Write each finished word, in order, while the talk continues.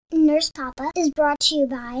Nurse Papa is brought to you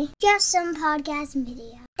by Just Some Podcast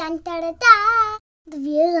Media. Dun, da, da, da. The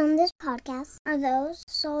views on this podcast are those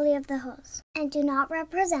solely of the host and do not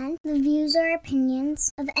represent the views or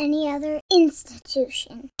opinions of any other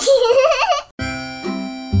institution.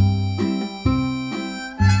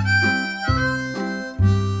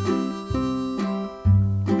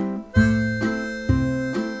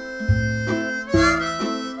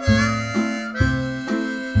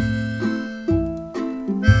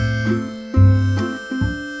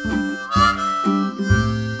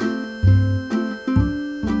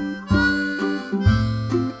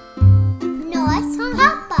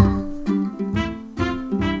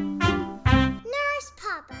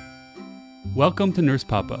 Welcome to Nurse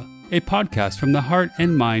Papa, a podcast from the heart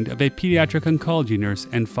and mind of a pediatric oncology nurse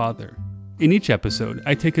and father. In each episode,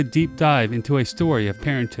 I take a deep dive into a story of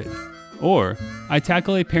parenthood, or I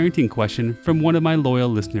tackle a parenting question from one of my loyal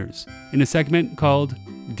listeners in a segment called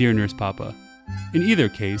Dear Nurse Papa. In either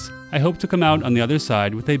case, I hope to come out on the other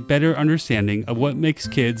side with a better understanding of what makes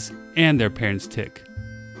kids and their parents tick.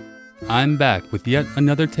 I'm back with yet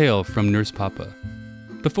another tale from Nurse Papa.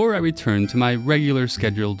 Before I return to my regular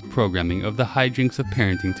scheduled programming of the hijinks of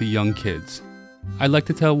parenting to young kids, I'd like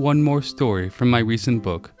to tell one more story from my recent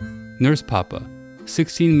book, Nurse Papa,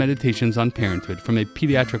 16 Meditations on Parenthood from a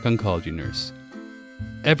Pediatric Oncology Nurse.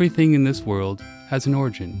 Everything in this world has an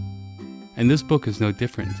origin, and this book is no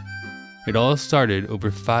different. It all started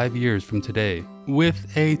over 5 years from today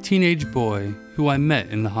with a teenage boy who I met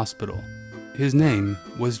in the hospital. His name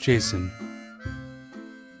was Jason.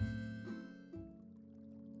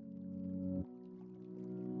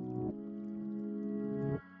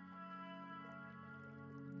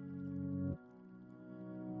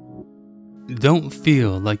 Don't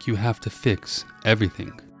feel like you have to fix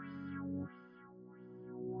everything.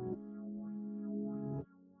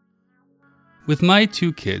 With my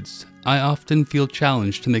 2 kids, I often feel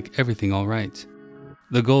challenged to make everything all right.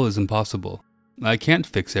 The goal is impossible. I can't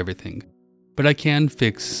fix everything, but I can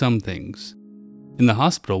fix some things. In the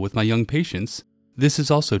hospital with my young patients, this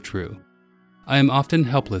is also true. I am often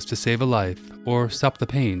helpless to save a life or stop the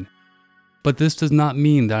pain, but this does not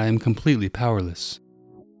mean that I am completely powerless.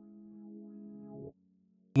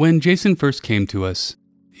 When Jason first came to us,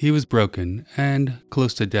 he was broken and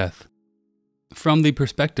close to death. From the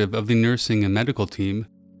perspective of the nursing and medical team,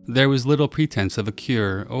 there was little pretense of a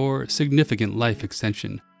cure or significant life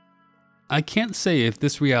extension. I can't say if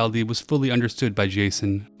this reality was fully understood by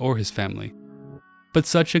Jason or his family, but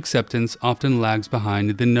such acceptance often lags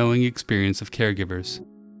behind the knowing experience of caregivers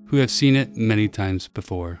who have seen it many times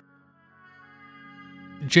before.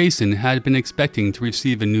 Jason had been expecting to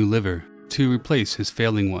receive a new liver to replace his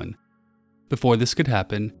failing one. Before this could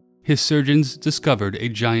happen, his surgeons discovered a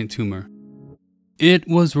giant tumor. It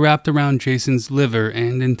was wrapped around Jason's liver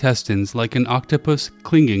and intestines like an octopus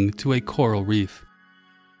clinging to a coral reef.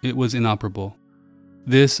 It was inoperable.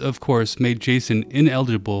 This, of course, made Jason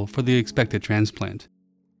ineligible for the expected transplant.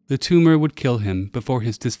 The tumor would kill him before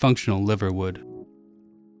his dysfunctional liver would.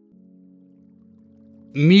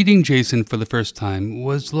 Meeting Jason for the first time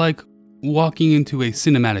was like walking into a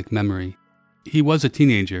cinematic memory. He was a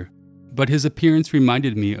teenager, but his appearance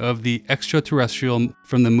reminded me of the extraterrestrial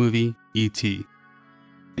from the movie E.T.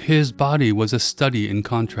 His body was a study in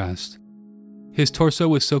contrast. His torso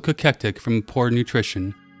was so cachectic from poor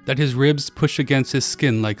nutrition that his ribs pushed against his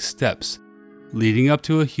skin like steps, leading up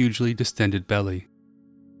to a hugely distended belly.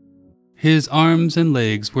 His arms and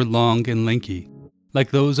legs were long and lanky,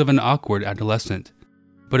 like those of an awkward adolescent,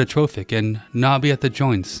 but atrophic and knobby at the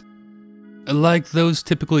joints, like those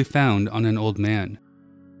typically found on an old man.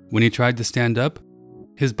 When he tried to stand up,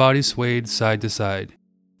 his body swayed side to side,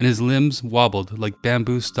 and his limbs wobbled like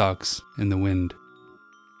bamboo stalks in the wind.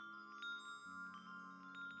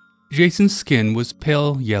 Jason's skin was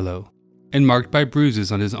pale yellow and marked by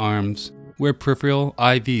bruises on his arms, where peripheral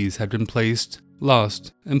IVs had been placed,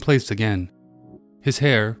 lost, and placed again. His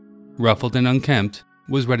hair, ruffled and unkempt,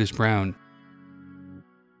 was reddish-brown.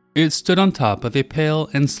 It stood on top of a pale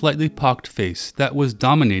and slightly pocked face that was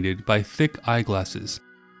dominated by thick eyeglasses,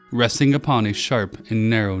 resting upon a sharp and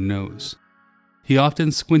narrow nose. He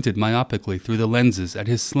often squinted myopically through the lenses at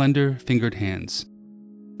his slender, fingered hands,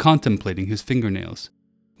 contemplating his fingernails,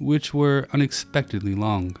 which were unexpectedly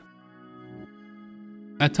long.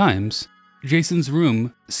 At times, Jason's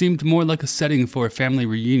room seemed more like a setting for a family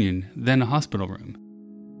reunion than a hospital room.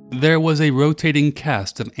 There was a rotating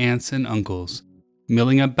cast of aunts and uncles,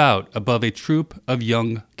 milling about above a troop of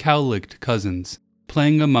young, cow-licked cousins,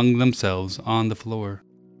 playing among themselves on the floor.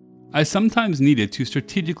 I sometimes needed to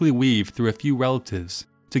strategically weave through a few relatives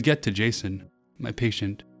to get to Jason, my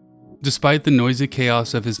patient. Despite the noisy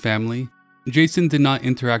chaos of his family, Jason did not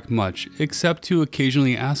interact much except to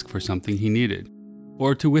occasionally ask for something he needed,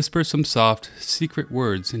 or to whisper some soft, secret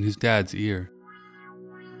words in his dad's ear.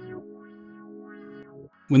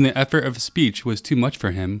 When the effort of speech was too much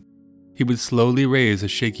for him, he would slowly raise a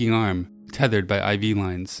shaking arm, tethered by IV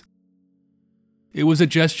lines. It was a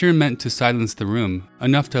gesture meant to silence the room,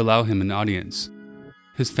 enough to allow him an audience.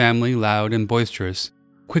 His family, loud and boisterous,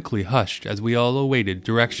 quickly hushed as we all awaited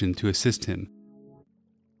direction to assist him.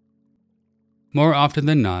 More often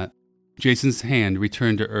than not, Jason's hand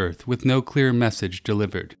returned to earth with no clear message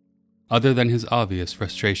delivered, other than his obvious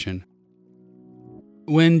frustration.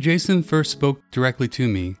 When Jason first spoke directly to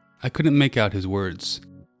me, I couldn't make out his words.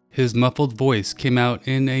 His muffled voice came out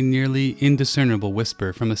in a nearly indiscernible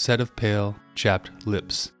whisper from a set of pale, chapped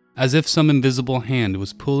lips, as if some invisible hand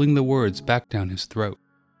was pulling the words back down his throat.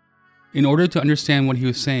 In order to understand what he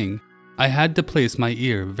was saying, I had to place my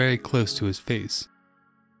ear very close to his face.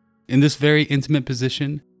 In this very intimate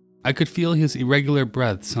position, I could feel his irregular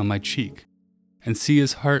breaths on my cheek, and see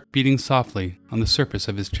his heart beating softly on the surface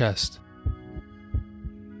of his chest.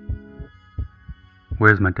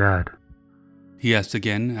 "Where's my dad?" he asked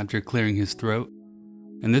again after clearing his throat,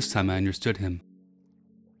 and this time I understood him.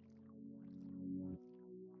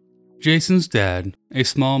 Jason's dad, a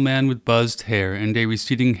small man with buzzed hair and a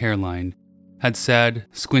receding hairline, had sad,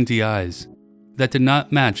 squinty eyes that did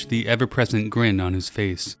not match the ever-present grin on his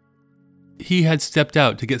face. He had stepped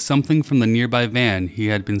out to get something from the nearby van he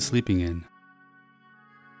had been sleeping in.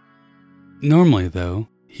 Normally, though,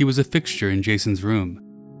 he was a fixture in Jason's room.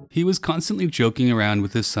 He was constantly joking around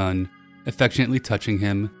with his son, affectionately touching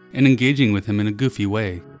him, and engaging with him in a goofy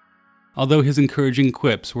way. Although his encouraging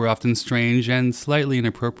quips were often strange and slightly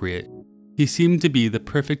inappropriate, he seemed to be the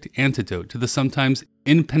perfect antidote to the sometimes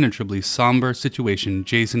impenetrably somber situation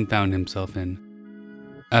Jason found himself in.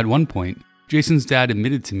 At one point, Jason's dad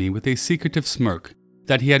admitted to me with a secretive smirk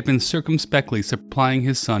that he had been circumspectly supplying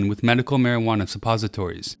his son with medical marijuana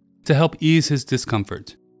suppositories to help ease his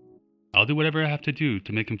discomfort. "I'll do whatever I have to do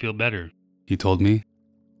to make him feel better," he told me.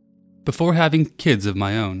 Before having kids of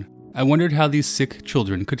my own, I wondered how these sick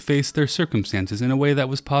children could face their circumstances in a way that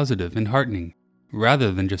was positive and heartening,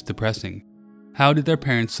 rather than just depressing. How did their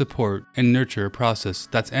parents support and nurture a process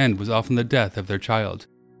that's end was often the death of their child?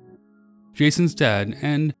 Jason's dad,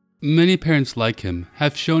 and many parents like him,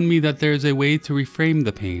 have shown me that there is a way to reframe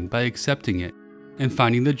the pain by accepting it and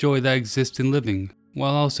finding the joy that exists in living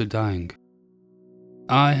while also dying.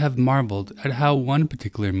 I have marveled at how one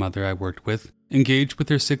particular mother I worked with engaged with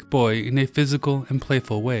her sick boy in a physical and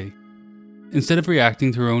playful way. Instead of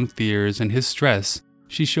reacting to her own fears and his stress,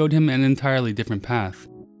 she showed him an entirely different path.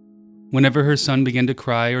 Whenever her son began to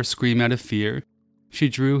cry or scream out of fear, she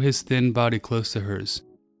drew his thin body close to hers.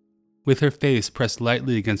 With her face pressed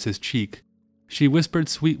lightly against his cheek, she whispered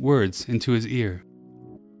sweet words into his ear.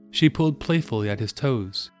 She pulled playfully at his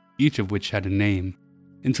toes, each of which had a name,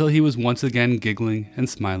 until he was once again giggling and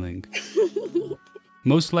smiling.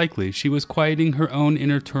 Most likely, she was quieting her own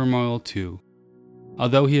inner turmoil too.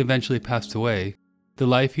 Although he eventually passed away, the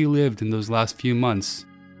life he lived in those last few months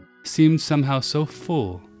seemed somehow so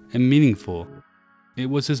full and meaningful. It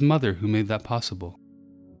was his mother who made that possible.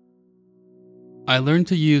 I learned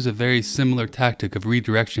to use a very similar tactic of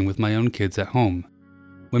redirection with my own kids at home.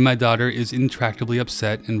 When my daughter is intractably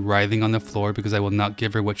upset and writhing on the floor because I will not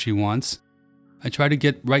give her what she wants, I try to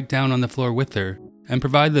get right down on the floor with her and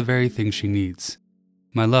provide the very thing she needs.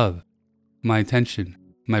 My love, my attention,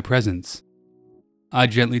 my presence. I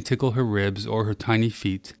gently tickle her ribs or her tiny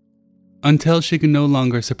feet until she can no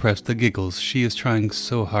longer suppress the giggles she is trying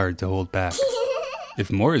so hard to hold back.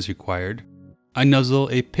 If more is required, I nuzzle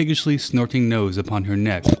a piggishly snorting nose upon her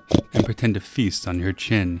neck and pretend to feast on her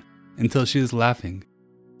chin until she is laughing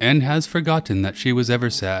and has forgotten that she was ever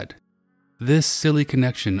sad. This silly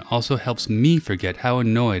connection also helps me forget how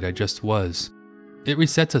annoyed I just was. It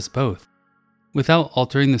resets us both. Without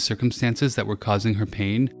altering the circumstances that were causing her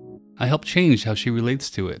pain, I help change how she relates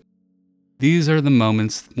to it. These are the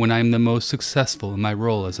moments when I am the most successful in my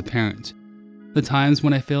role as a parent. The times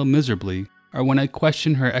when I fail miserably are when I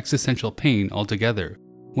question her existential pain altogether,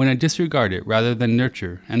 when I disregard it rather than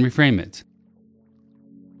nurture and reframe it.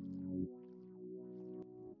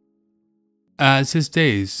 As his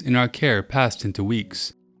days in our care passed into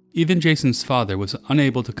weeks, even Jason's father was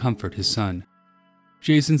unable to comfort his son.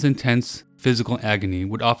 Jason's intense physical agony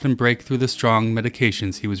would often break through the strong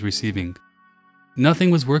medications he was receiving. Nothing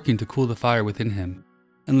was working to cool the fire within him,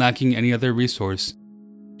 and lacking any other resource,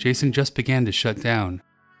 Jason just began to shut down,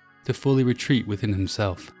 to fully retreat within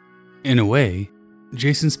himself. In a way,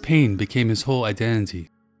 Jason's pain became his whole identity.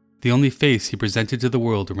 the only face he presented to the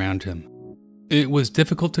world around him. It was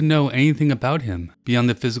difficult to know anything about him beyond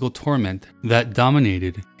the physical torment that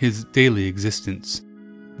dominated his daily existence.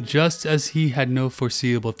 Just as he had no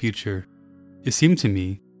foreseeable future, it seemed to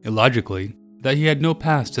me, illogically, that he had no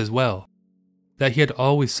past as well, that he had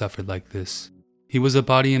always suffered like this. He was a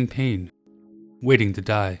body in pain, waiting to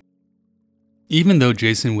die. Even though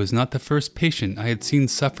Jason was not the first patient I had seen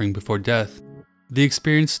suffering before death, the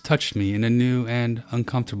experience touched me in a new and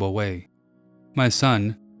uncomfortable way. My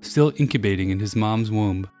son, still incubating in his mom's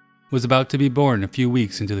womb, was about to be born a few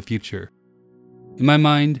weeks into the future. In my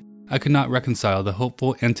mind, I could not reconcile the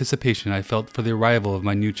hopeful anticipation I felt for the arrival of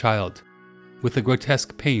my new child with the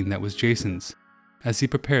grotesque pain that was Jason's as he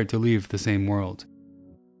prepared to leave the same world.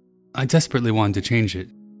 I desperately wanted to change it,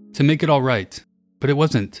 to make it all right, but it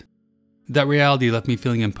wasn't. That reality left me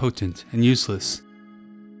feeling impotent and useless.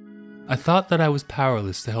 I thought that I was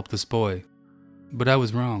powerless to help this boy, but I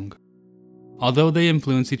was wrong. Although they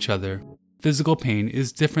influence each other, physical pain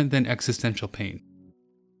is different than existential pain.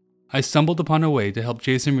 I stumbled upon a way to help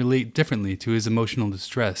Jason relate differently to his emotional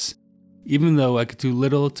distress, even though I could do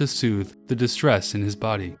little to soothe the distress in his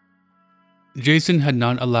body. Jason had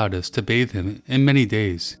not allowed us to bathe him in many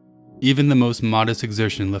days. Even the most modest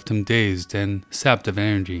exertion left him dazed and sapped of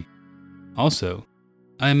energy. Also,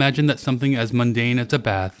 I imagined that something as mundane as a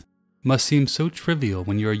bath must seem so trivial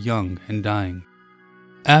when you are young and dying.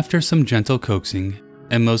 After some gentle coaxing,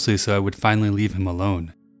 and mostly so I would finally leave him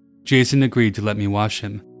alone, Jason agreed to let me wash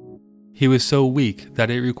him. He was so weak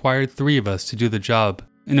that it required 3 of us to do the job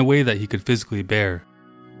in a way that he could physically bear.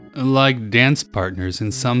 Like dance partners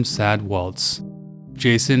in some sad waltz,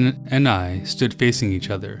 Jason and I stood facing each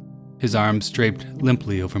other, his arms draped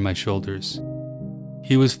limply over my shoulders.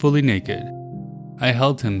 He was fully naked. I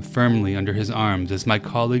held him firmly under his arms as my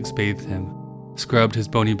colleagues bathed him, scrubbed his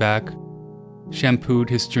bony back, shampooed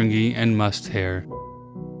his stringy and mussed hair.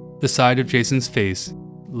 The side of Jason's face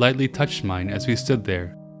lightly touched mine as we stood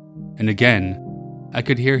there, and again, I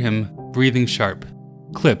could hear him breathing sharp,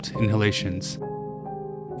 clipped inhalations.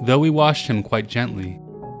 Though we washed him quite gently,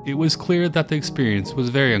 it was clear that the experience was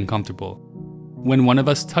very uncomfortable. When one of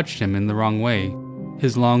us touched him in the wrong way,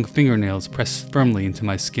 his long fingernails pressed firmly into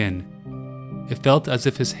my skin. It felt as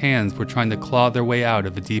if his hands were trying to claw their way out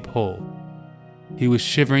of a deep hole. He was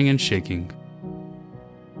shivering and shaking.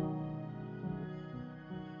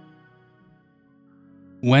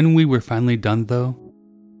 When we were finally done, though,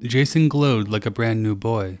 Jason glowed like a brand new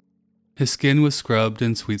boy. His skin was scrubbed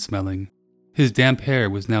and sweet-smelling. His damp hair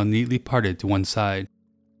was now neatly parted to one side.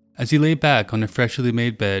 As he lay back on a freshly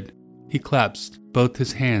made bed, he clasped both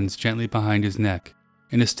his hands gently behind his neck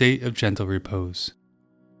in a state of gentle repose.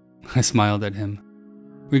 I smiled at him.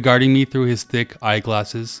 Regarding me through his thick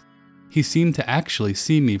eyeglasses, he seemed to actually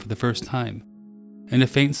see me for the first time, and a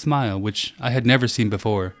faint smile, which I had never seen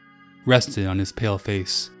before, rested on his pale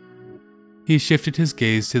face. He shifted his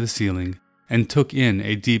gaze to the ceiling and took in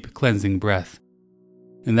a deep, cleansing breath.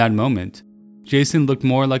 In that moment, Jason looked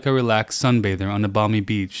more like a relaxed sunbather on a balmy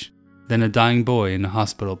beach than a dying boy in a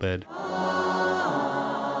hospital bed.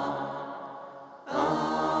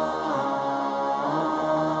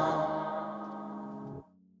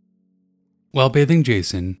 While bathing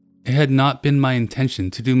Jason, it had not been my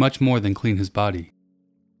intention to do much more than clean his body.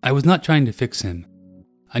 I was not trying to fix him.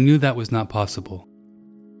 I knew that was not possible.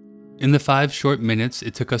 In the 5 short minutes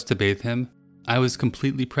it took us to bathe him, I was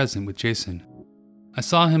completely present with Jason. I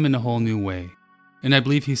saw him in a whole new way, and I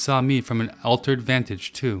believe he saw me from an altered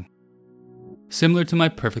vantage too. Similar to my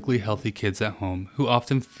perfectly healthy kids at home who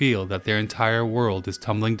often feel that their entire world is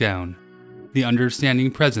tumbling down, the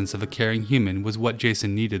understanding presence of a caring human was what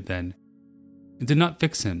Jason needed then. It did not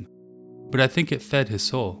fix him, but I think it fed his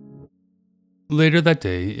soul. Later that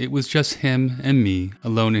day, it was just him and me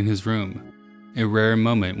alone in his room, a rare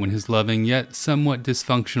moment when his loving yet somewhat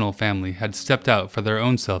dysfunctional family had stepped out for their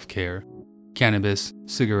own self-care, cannabis,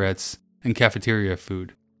 cigarettes, and cafeteria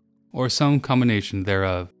food, or some combination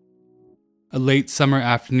thereof. A late summer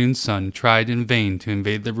afternoon sun tried in vain to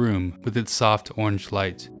invade the room with its soft orange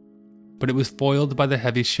light, but it was foiled by the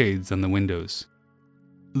heavy shades on the windows.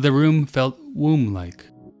 The room felt womb-like,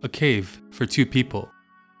 a cave for 2 people.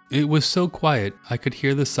 It was so quiet I could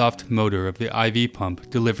hear the soft motor of the IV pump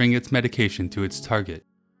delivering its medication to its target.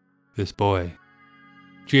 This boy.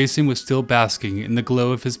 Jason was still basking in the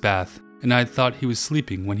glow of his bath, and I had thought he was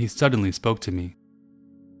sleeping when he suddenly spoke to me.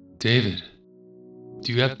 "David,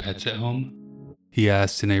 do you have pets at home?" he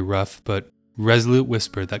asked in a rough but resolute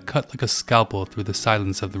whisper that cut like a scalpel through the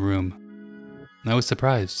silence of the room. I was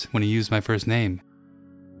surprised when he used my first name.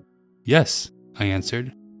 "Yes," I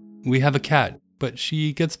answered. "We have a cat, but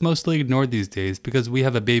she gets mostly ignored these days because we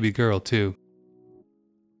have a baby girl too.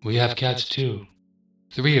 We have cats too.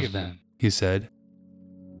 3 of them, he said.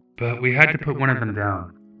 But we had to put one of them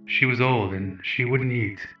down. She was old and she wouldn't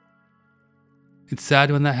eat. It's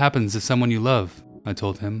sad when that happens to someone you love, I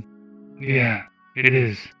told him. Yeah, it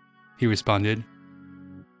is, he responded.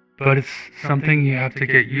 But it's something you have to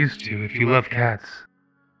get used to if you love cats.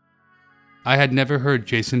 I had never heard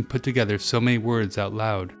Jason put together so many words out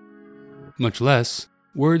loud, much less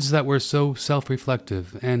words that were so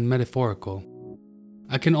self-reflective and metaphorical.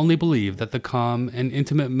 I can only believe that the calm and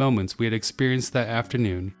intimate moments we had experienced that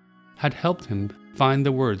afternoon had helped him find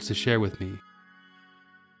the words to share with me.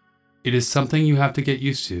 It is something you have to get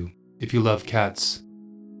used to if you love cats.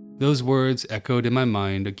 Those words echoed in my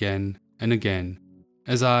mind again and again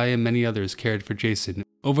as I and many others cared for Jason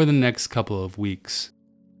over the next couple of weeks.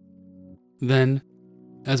 Then,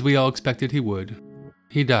 as we all expected he would,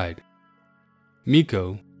 he died.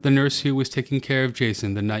 Miko, the nurse who was taking care of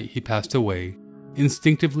Jason the night he passed away,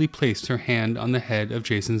 instinctively placed her hand on the head of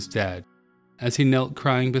Jason's dad as he knelt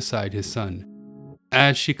crying beside his son.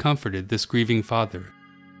 As she comforted this grieving father,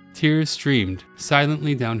 tears streamed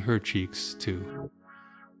silently down her cheeks too.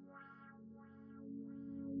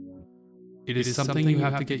 It is something you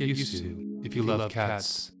have to get used to if you love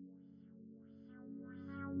cats.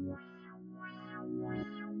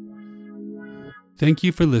 Thank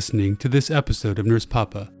you for listening to this episode of Nurse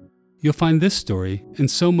Papa. You'll find this story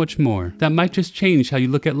and so much more that might just change how you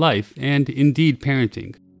look at life and indeed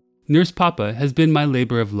parenting. Nurse Papa has been my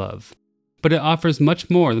labor of love, but it offers much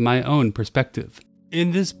more than my own perspective.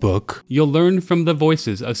 In this book, you'll learn from the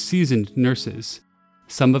voices of seasoned nurses,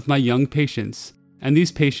 some of my young patients, and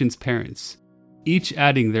these patients' parents, each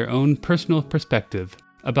adding their own personal perspective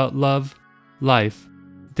about love, life,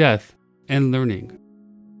 death, and learning.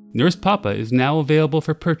 Nurse Papa is now available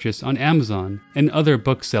for purchase on Amazon and other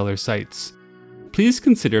bookseller sites. Please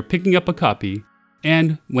consider picking up a copy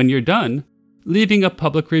and, when you're done, leaving a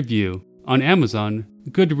public review on Amazon,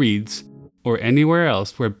 Goodreads, or anywhere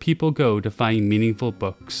else where people go to find meaningful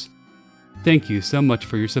books. Thank you so much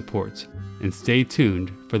for your support, and stay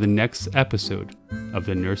tuned for the next episode of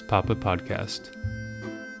the Nurse Papa podcast.